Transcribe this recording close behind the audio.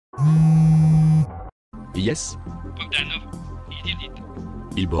Yes. Bogdanov, il delete.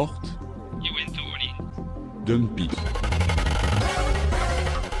 Il bort. You went to all in. Dumpy.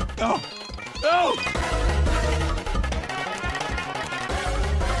 No! No!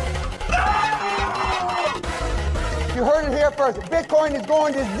 You heard it here first. Bitcoin is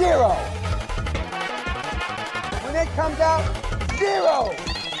going to zero. When it comes out, zero.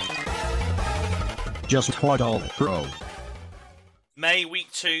 Just hodl, bro. May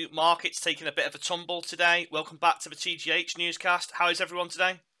week 2, markets taking a bit of a tumble today. Welcome back to the TGH Newscast. How is everyone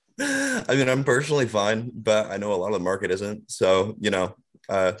today? I mean, I'm personally fine, but I know a lot of the market isn't. So,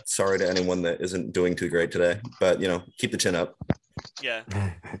 sorry to anyone that isn't doing too great today. But, keep the chin up. Yeah.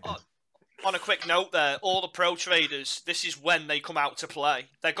 On a quick note there, all the pro traders, this is when they come out to play.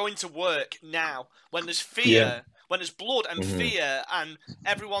 They're going to work now. When there's fear, when there's blood and fear and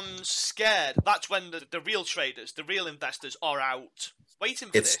everyone's scared, that's when the real traders, the real investors are out waiting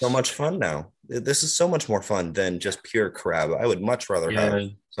for this. It's so much fun now. This is so much more fun than just pure crab. I would much rather have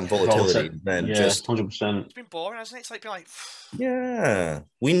some volatility than just 100%. It's been boring, hasn't it? It's like being like, yeah.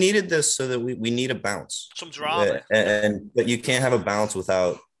 We needed this so that we need a bounce. Some drama. But you can't have a bounce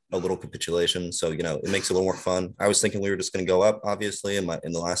without a little capitulation, so it makes it a little more fun. I was thinking we were just going to go up, obviously, in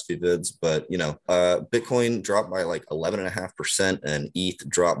the last few vids, but Bitcoin dropped by like 11.5% and ETH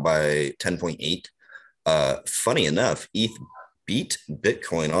dropped by 10.8. Funny enough, ETH beat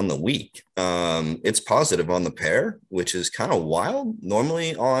Bitcoin on the week. It's positive on the pair, which is kind of wild.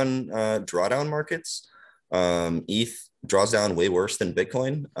 Normally on drawdown markets, ETH draws down way worse than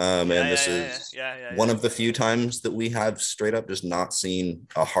Bitcoin. This is one of the few times that we have straight up just not seen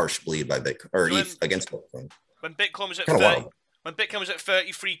a harsh bleed by Bitcoin or ETH against Bitcoin. When Bitcoin was at 30, when Bitcoin was at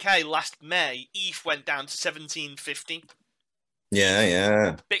 33k last May, ETH went down to 1750.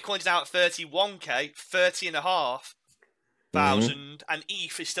 Yeah. Bitcoin's now at 31k, 30,500, and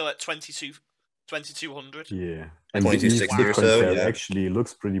ETH is still at 2200. Yeah, and 2260 or so. Yeah. Actually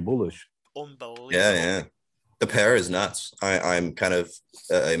looks pretty bullish. Unbelievable. Yeah. The pair is nuts. I'm kind of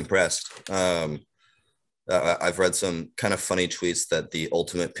impressed. I've read some kind of funny tweets that the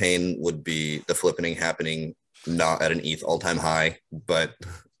ultimate pain would be the flippening happening not at an ETH all-time high, but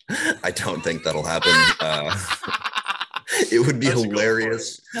I don't think that'll happen. It would be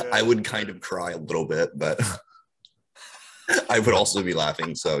hilarious. Yeah. I would kind of cry a little bit, but I would also be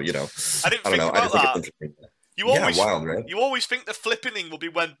laughing. So, I don't know. I just think it's interesting. Wild, right? You always think the flippening will be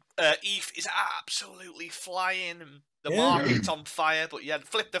when ETH is absolutely flying and the market's on fire, but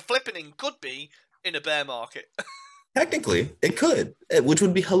the flippening could be in a bear market. Technically, it could, which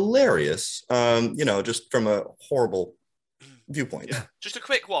would be hilarious, just from a horrible viewpoint. Yeah. Just a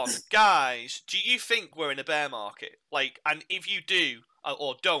quick one. Guys, do you think we're in a bear market? And if you do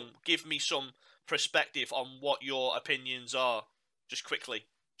or don't, give me some perspective on what your opinions are. Just quickly.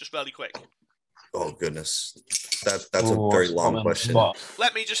 Just really quick. Oh, goodness. That's a very long question.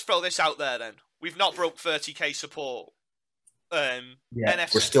 Let me just throw this out there, then. We've not broke 30k support. We're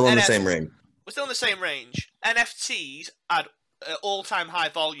still in the same range. We're still in the same range. NFTs had all-time high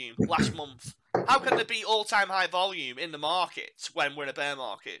volume last month. How can there be all-time high volume in the market when we're in a bear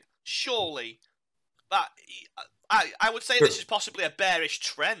market? Surely, I would say this is possibly a bearish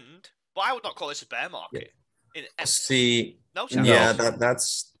trend, but I would not call this a bear market. That's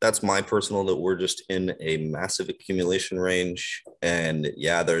my personal, that we're just in a massive accumulation range, and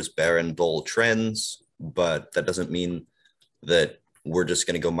there's bear and bull trends, but that doesn't mean that we're just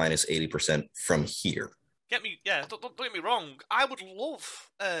going to go minus 80% from here. Don't get me wrong. I would love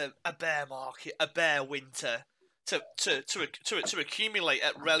a bear market, a bear winter to accumulate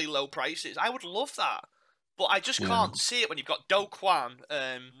at really low prices. I would love that. But I just can't see it when you've got Do Kwon.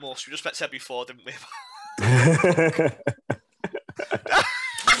 Most we just said before, didn't we?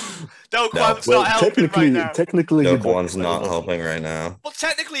 Do Kwon's not helping right now. Technically, Do Kwon's not helping right now. But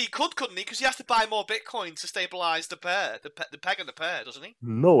technically, he couldn't he? Because he has to buy more Bitcoin to stabilize the pair, the peg and the pair, doesn't he?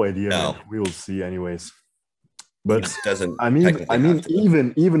 No idea. No. We will see, anyways. But it doesn't. I mean,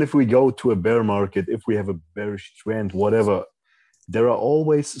 even if we go to a bear market, if we have a bearish trend, whatever, there are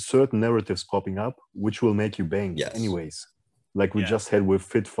always certain narratives popping up which will make you bang. Yes. Anyways, like we just had with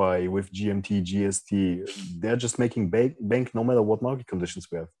FitFi, with GMT, GST, they're just making bank no matter what market conditions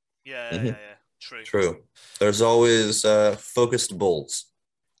we have. Yeah. True. There's always focused bulls.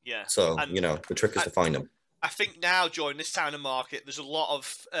 Yeah. So, the trick is to find them. I think now, during this time of market, there's a lot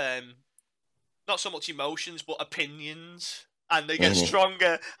of, not so much emotions, but opinions. And they get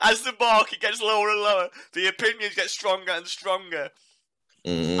stronger. As the market gets lower and lower, the opinions get stronger and stronger.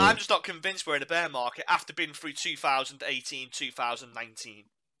 I'm just not convinced we're in a bear market after being through 2018, 2019.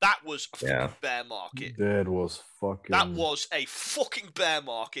 That was a Yeah. fucking bear market. That was fucking. That was a fucking bear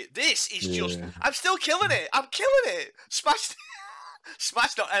market. This is just. Yeah. I'm still killing it. I'm killing it.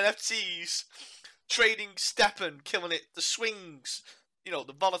 Smash.nfts. Trading Steppen, killing it. The swings. You know,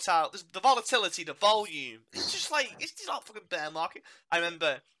 the volatility, the volume. It's just like, it's not a fucking bear market. I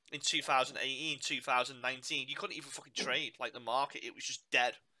remember in 2018, 2019, you couldn't even fucking trade like the market. It was just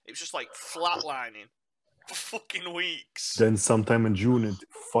dead. It was just like flatlining for fucking weeks. Then sometime in June, it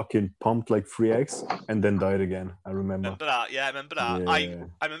fucking pumped like 3x and then died again. I remember. Remember that? Yeah, I remember that. Yeah.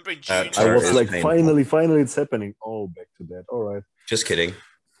 I remember in June. Chart I was is like, painful. finally, it's happening. Oh, back to that. All right. Just kidding.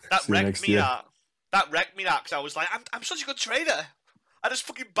 That See you wrecked next me. year. That wrecked me. Because I was like, I'm such a good trader. I just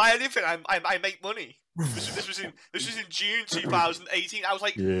fucking buy anything. I make money. This was in June 2018. I was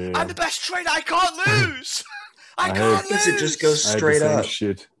like, Yeah. I'm the best trader. I can't lose. I can't Because lose. it just goes I had the straight same up.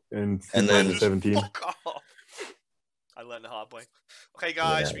 shit in And then- 2017. Fuck off. I learned the hard way. Okay,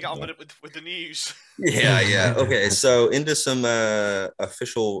 guys, Yeah, we got on with the news. Yeah. Okay, so into some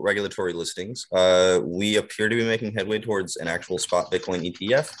official regulatory listings. We appear to be making headway towards an actual spot Bitcoin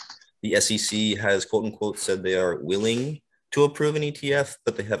ETF. The SEC has, quote unquote, said they are willing to approve an ETF,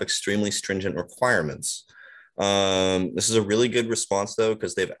 but they have extremely stringent requirements. This is a really good response, though,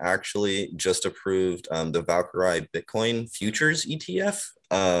 because they've actually just approved the Valkyrie Bitcoin Futures ETF.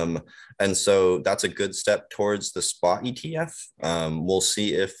 And so that's a good step towards the spot ETF. We'll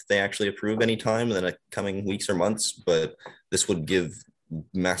see if they actually approve any time in the coming weeks or months, but this would give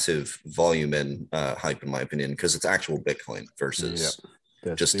massive volume and hype, in my opinion, because it's actual Bitcoin versus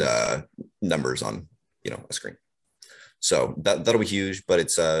just numbers on a screen. So that'll be huge, but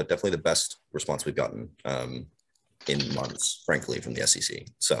it's definitely the best response we've gotten in months, frankly, from the SEC.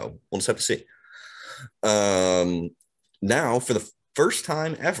 So we'll just have to see. Now, for the first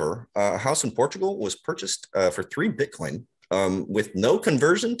time ever, a house in Portugal was purchased for 3 Bitcoin with no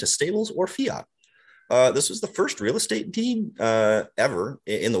conversion to stables or fiat. This was the first real estate deed ever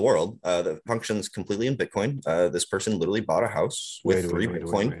in the world that functions completely in Bitcoin. This person literally bought a house with 3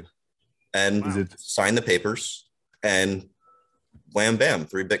 Bitcoin and signed the papers. And wham, bam,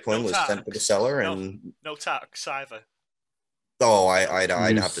 3 Bitcoin was sent to the seller, and no tax either. Oh, I'd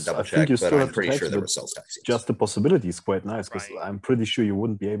have to double check, but I'm pretty sure there was sales tax. Just the possibility is quite nice, because I'm pretty sure you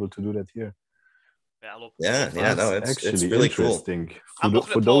wouldn't be able to do that here. Yeah, no, it's really interesting. Cool.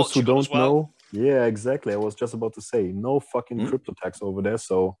 For those who don't know, yeah, exactly. I was just about to say, no fucking crypto tax over there,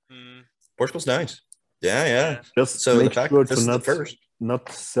 so Portugal's nice. Yeah. Just so make the fact sure this to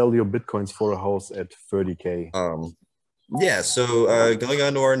not sell your bitcoins for a house at 30K. Yeah, so going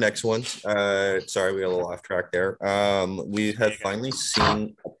on to our next one. Sorry, we got a little off track there. We have finally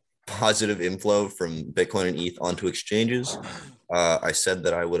seen positive inflow from Bitcoin and ETH onto exchanges. I said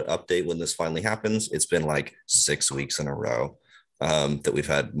that I would update when this finally happens. It's been like 6 weeks in a row that we've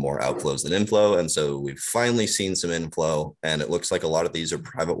had more outflows than inflow. And so we've finally seen some inflow, and it looks like a lot of these are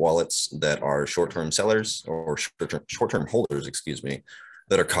private wallets that are short-term sellers or short-term holders,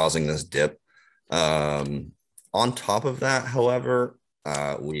 that are causing this dip. On top of that, however,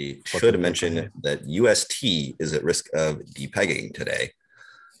 we should mention that UST is at risk of depegging today.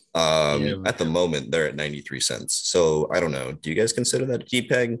 At the moment, they're at 93 cents. So I don't know. Do you guys consider that a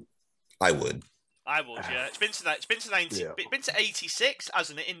depeg? I would. Yeah. It's been to 90. Yeah. Been to 86,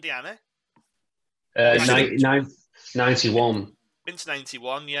 hasn't it, Indiana? 91. Been to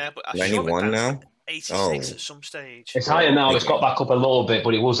 91, yeah, but 91 now. 86 at some stage. It's higher now. It's got back up a little bit,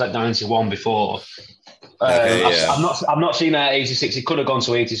 but it was at 91 before. I've not seen that at 86. It could have gone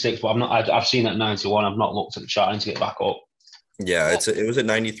to 86, but I've seen that 91. I've not looked at the chart to get back up. Yeah, it was at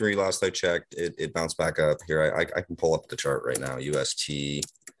 93 last I checked. It bounced back up here. I can pull up the chart right now. UST,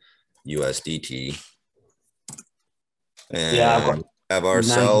 USDT, and have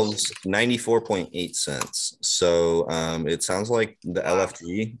ourselves 94.8 cents. So it sounds like the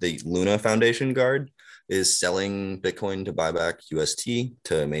LFG, the Luna Foundation Guard, is selling Bitcoin to buy back UST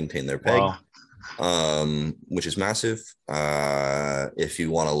to maintain their peg. Wow. Which is massive. If you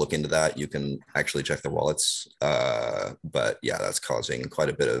want to look into that, you can actually check their wallets. But yeah, that's causing quite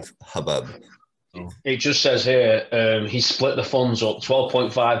a bit of hubbub. It just says here he split the funds up,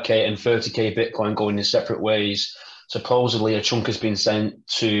 12.5k and 30k Bitcoin going in separate ways. Supposedly a chunk has been sent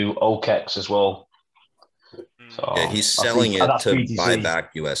to OKEX as well. So yeah, he's selling it to BTC. Buy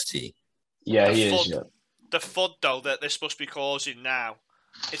back UST. Yeah, he is. Yeah. The FUD though that they're supposed to be causing now,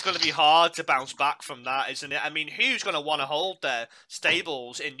 it's going to be hard to bounce back from that, isn't it? I mean, who's going to want to hold their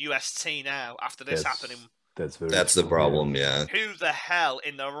stables in UST now after this happening? That's the problem, yeah. Who the hell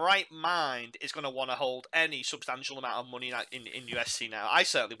in the right mind is going to want to hold any substantial amount of money in UST now? I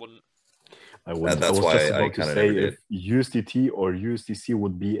certainly wouldn't. I would. That's I was why just I about to kinda say never did. if USDT or USDC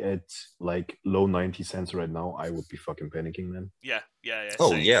would be at like low 90 cents right now, I would be fucking panicking, man. Yeah.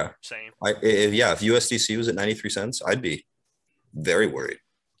 Oh, Same, yeah. Same. If USDC was at 93 cents, I'd be very worried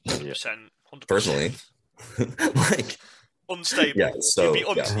 100%. 100%. personally. Like, Unstable. yeah. So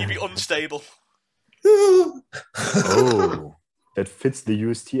You'd be unstable. Oh, that fits the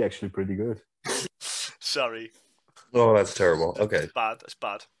UST actually pretty good. Sorry. Oh, that's terrible. Okay. That's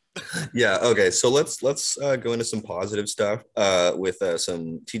bad. Yeah. Okay. So let's go into some positive stuff with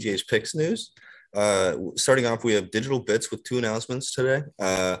some TGH picks news. Starting off, we have digital bits with 2 announcements today.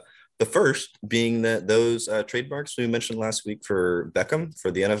 The first being that those trademarks we mentioned last week for Beckham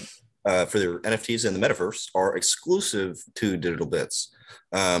for their NFTs in the metaverse are exclusive to digital bits.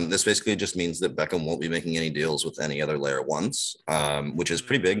 This basically just means that Beckham won't be making any deals with any other layer ones, which is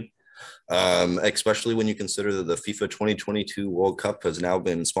pretty big. Especially when you consider that the FIFA 2022 World Cup has now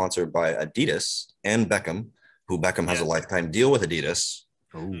been sponsored by Adidas and Beckham, who Beckham has a lifetime deal with Adidas.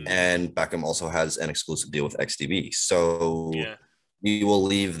 Ooh. And Beckham also has an exclusive deal with XTB. So we will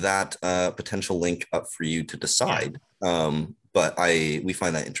leave that potential link up for you to decide. But we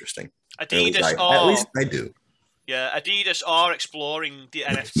find that interesting. Adidas at least I do. Yeah, Adidas are exploring the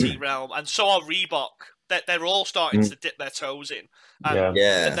NFT realm, and so are Reebok. They're all starting to dip their toes in. And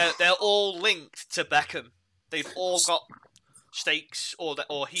they're all linked to Beckham. They've all got stakes, or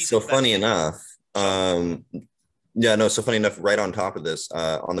he's. So funny enough, so funny enough, right on top of this,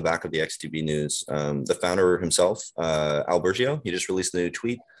 on the back of the XTB news, the founder himself, Albergio, he just released a new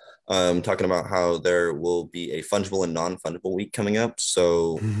tweet talking about how there will be a fungible and non-fungible week coming up.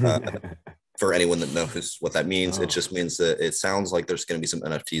 So for anyone that knows what that means, it just means that it sounds like there's going to be some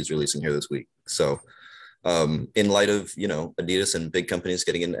NFTs releasing here this week. So in light of, Adidas and big companies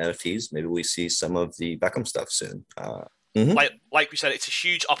getting into NFTs, maybe we see some of the Beckham stuff soon. Like we said, it's a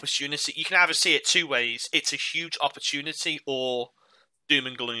huge opportunity. You can either see it 2 ways. It's a huge opportunity or doom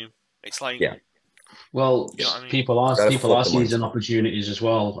and gloom. It's like, well, you know what I mean? people are seizing opportunities as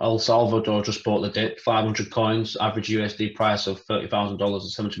well. El Salvador just bought the dip, 500 coins, average USD price of $30,000 at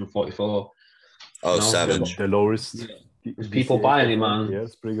 744. Oh, savage! The lowest. There's people buying it, man. Yeah,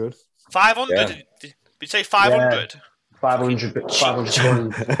 it's pretty good. 500. Yeah. Did you say 500? 500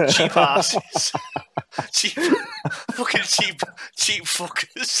 coins. Cheap asses. cheap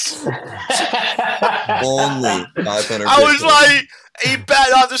fuckers. Only 500. I was like, he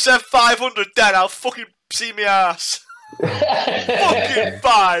better not have said 500 then. I'll fucking see me ass. Fucking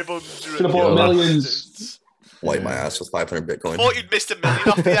 500. Should have bought millions. Wipe my ass with 500 Bitcoin. I thought you'd missed $1 million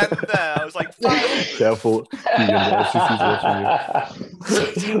off the end there. I was like, 500. Careful.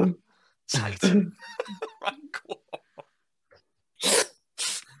 Tight. Right, cool.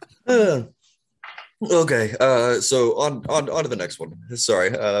 Okay, so on to the next one. Sorry,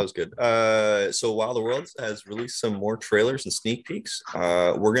 that was good. So While the World has released some more trailers and sneak peeks.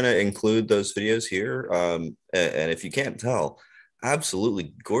 We're gonna include those videos here. And if you can't tell,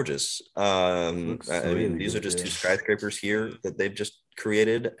 absolutely gorgeous. These are just 2 skyscrapers here that they've just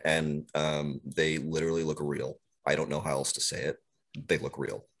created, and they literally look real. I don't know how else to say it. They look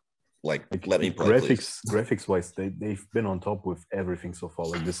real. Like let me play, graphics wise, they've been on top with everything so far.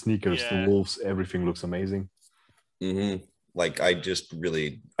 Like the sneakers, the wolves, everything looks amazing. Like I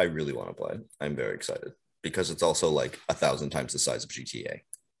really want to play. I'm very excited because it's also like 1,000 times the size of GTA.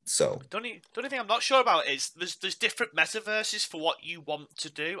 So the only thing I'm not sure about is there's different metaverses for what you want to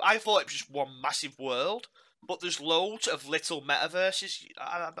do. I thought it was just one massive world, but there's loads of little metaverses.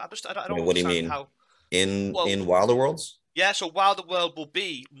 I don't what do you mean? How in Wilder Worlds? Yeah, so Wilder World will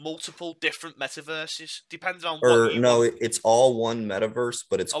be multiple different metaverses, depending on it's all one metaverse,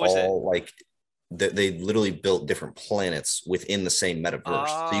 but it's all like they literally built different planets within the same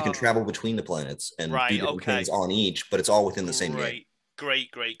metaverse. So you can travel between the planets and do different things on each, but it's all within the same game. Great.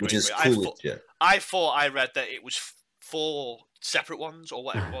 Which is cool. I thought I read that it was 4 separate ones or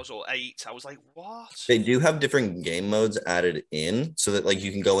whatever it was, or 8. I was like, what? They do have different game modes added in so that like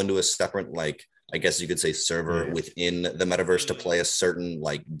you can go into a separate like I guess you could say server within the metaverse to play a certain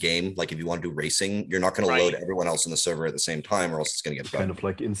like game. Like if you want to do racing, you're not going to load everyone else in the server at the same time, or else it's going to get kind of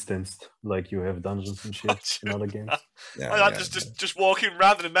like instanced, like you have dungeons and shit in other games. Just walking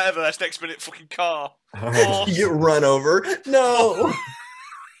around in the metaverse, next minute fucking car. You get run over. No.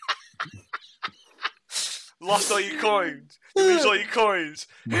 Lost all your coins. You lose all your coins.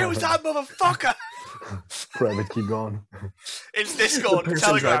 Who was that motherfucker? Private key gone. In Discord and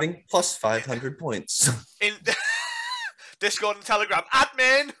Telegram. Driving plus 500 points. In Discord and Telegram.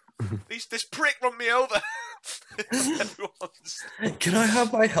 Admin! This prick run me over. Can I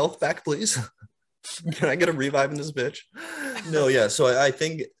have my health back, please? Can I get a revive in this bitch? No, yeah. So I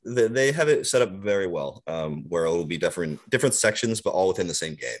think that they have it set up very well, where it will be different sections, but all within the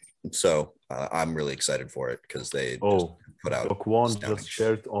same game. So I'm really excited for it because they just put out. Dokwan just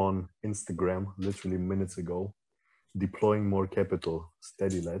shared on Instagram literally minutes ago, deploying more capital.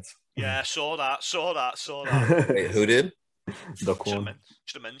 Steady, lads. Yeah, saw that. Wait, who did? Dokwan.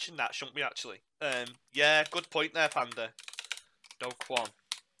 Should have mentioned that, shouldn't we, actually? Yeah, good point there, Panda. Dokwan.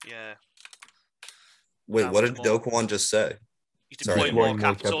 Yeah. Wait, How what much did more? Dokwan just say? He's deploying more Deploying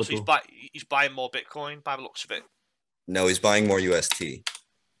more capital, so he's buying more Bitcoin by the looks of it. No, he's buying more UST. Maybe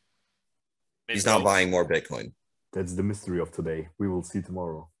He's not both. buying more Bitcoin. That's the mystery of today. We will see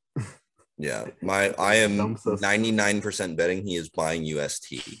tomorrow. Yeah, I am 99% betting he is buying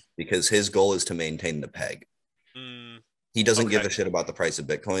UST because his goal is to maintain the peg. He doesn't give a shit about the price of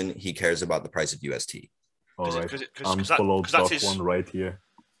Bitcoin. He cares about the price of UST. All right. Cause Follow that's Dokwan right here.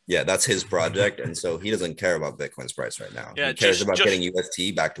 Yeah, that's his project, and so he doesn't care about Bitcoin's price right now. Yeah, he cares about getting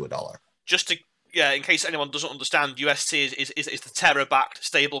UST back to $1. Just to in case anyone doesn't understand, UST is the Terra-backed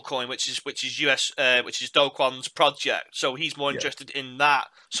stablecoin, which is Dokwan's project. So he's more interested in that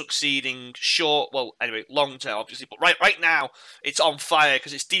succeeding long term, obviously. But right now, it's on fire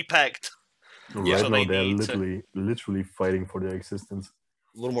because it's depegged. Right so now, they're literally fighting for their existence.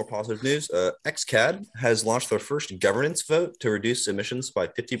 A little more positive news. XCAD has launched their first governance vote to reduce emissions by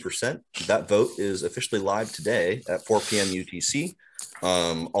 50%. That vote is officially live today at 4 p.m. UTC,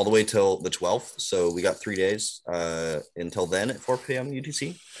 all the way till the 12th. So we got 3 days until then at 4 p.m.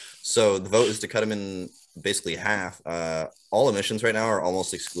 UTC. So the vote is to cut them in basically half. All emissions right now are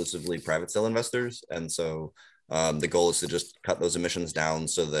almost exclusively private sale investors. And so the goal is to just cut those emissions down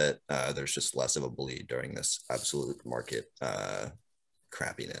so that there's just less of a bleed during this absolute market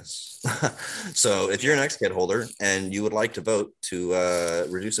crappiness. So if you're an XCAD holder and you would like to vote to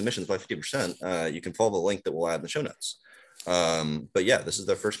reduce emissions by 50%, you can follow the link that we'll add in the show notes. But yeah, this is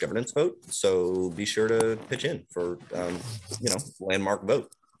their first governance vote, so be sure to pitch in for landmark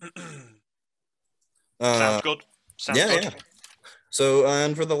vote. Sounds good. Sounds good. Yeah. So,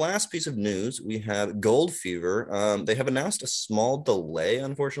 and for the last piece of news, we have Gold Fever. They have announced a small delay,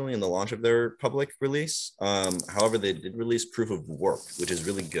 unfortunately, in the launch of their public release. However, they did release proof of work, which is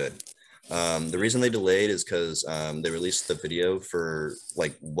really good. The reason they delayed is because they released the video for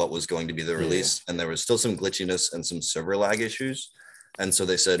like what was going to be the release, and there was still some glitchiness and some server lag issues. And so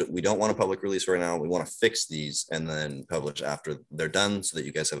they said, we don't want a public release right now. We want to fix these and then publish after they're done so that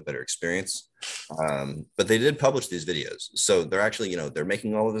you guys have a better experience. But they did publish these videos. So they're actually, they're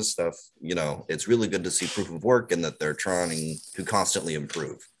making all of this stuff. It's really good to see proof of work and that they're trying to constantly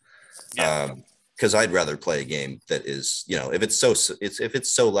improve. Because I'd rather play a game that is, if it's so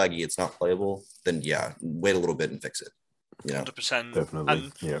laggy, it's not playable, then wait a little bit and fix it. 100%.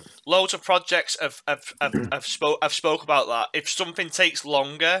 Definitely. And loads of projects have spoke about that. If something takes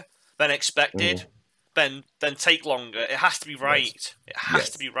longer than expected, then take longer. It has to be right. It has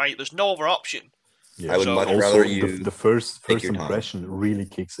to be right. There's no other option. I would much rather the first impression really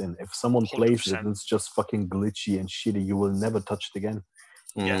kicks in. If someone 100%. Plays it and it's just fucking glitchy and shitty, you will never touch it again.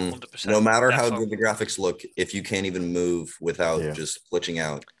 Yeah, 100%. No matter how good the graphics look, if you can't even move without just glitching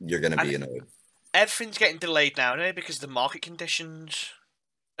out, you're going to be annoyed. Everything's getting delayed now, because of the market conditions.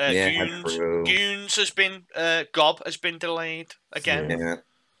 Goons has been Gob has been delayed again.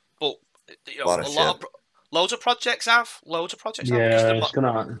 But loads of projects have. Yeah, it's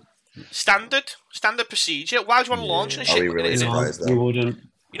gonna standard procedure. Why would you want to launch in a shit? Are we really surprised? You wouldn't.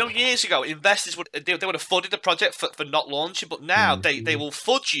 Years ago, investors would have funded the project for not launching, but now they will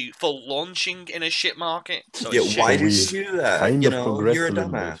fudge you for launching in a shit market. So why did you do that? You're a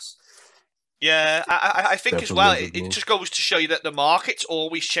dumbass. Yeah, I think as well, it just goes to show you that the market's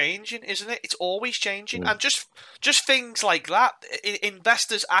always changing, isn't it? It's always changing. And just things like that,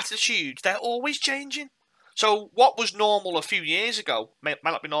 investors' attitudes, they're always changing. So what was normal a few years ago might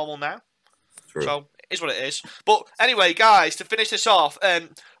not be normal now. True. So it is what it is. But anyway, guys, to finish this off,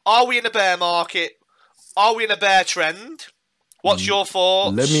 are we in a bear market? Are we in a bear trend? What's your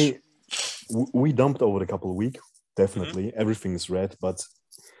thoughts? We dumped over the couple of weeks, definitely. Everything is red, but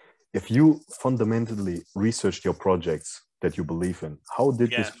if you fundamentally researched your projects that you believe in, how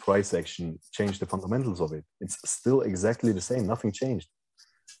did this price action change the fundamentals of it? It's still exactly the same. Nothing changed.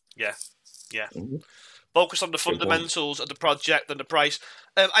 Yeah. Focus on the fundamentals of the project and the price.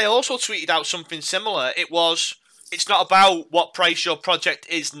 I also tweeted out something similar. It's not about what price your project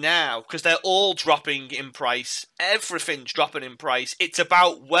is now, because they're all dropping in price. Everything's dropping in price. It's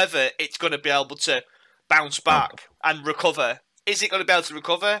about whether it's going to be able to bounce back and recover. Is it going to be able to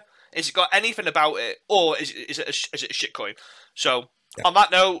recover? Is it got anything about it, or is it a shitcoin? So on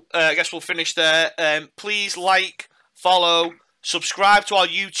that note, I guess we'll finish there. Please like, follow, Subscribe to our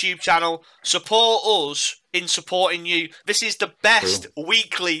YouTube channel. Support us in supporting you. This is the best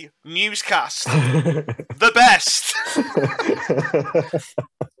weekly newscast. The best.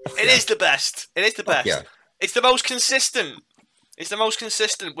 It is the best. It is the best. Yeah. It's the most consistent. It's the most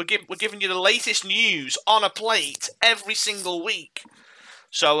consistent. We're giving you the latest news on a plate every single week.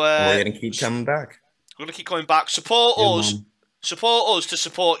 So we're gonna keep coming back. We're gonna keep coming back. Support us. Man. Support us to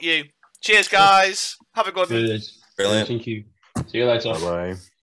support you. Cheers, guys. Have a good one. Brilliant. Thank you. See you later. Bye bye.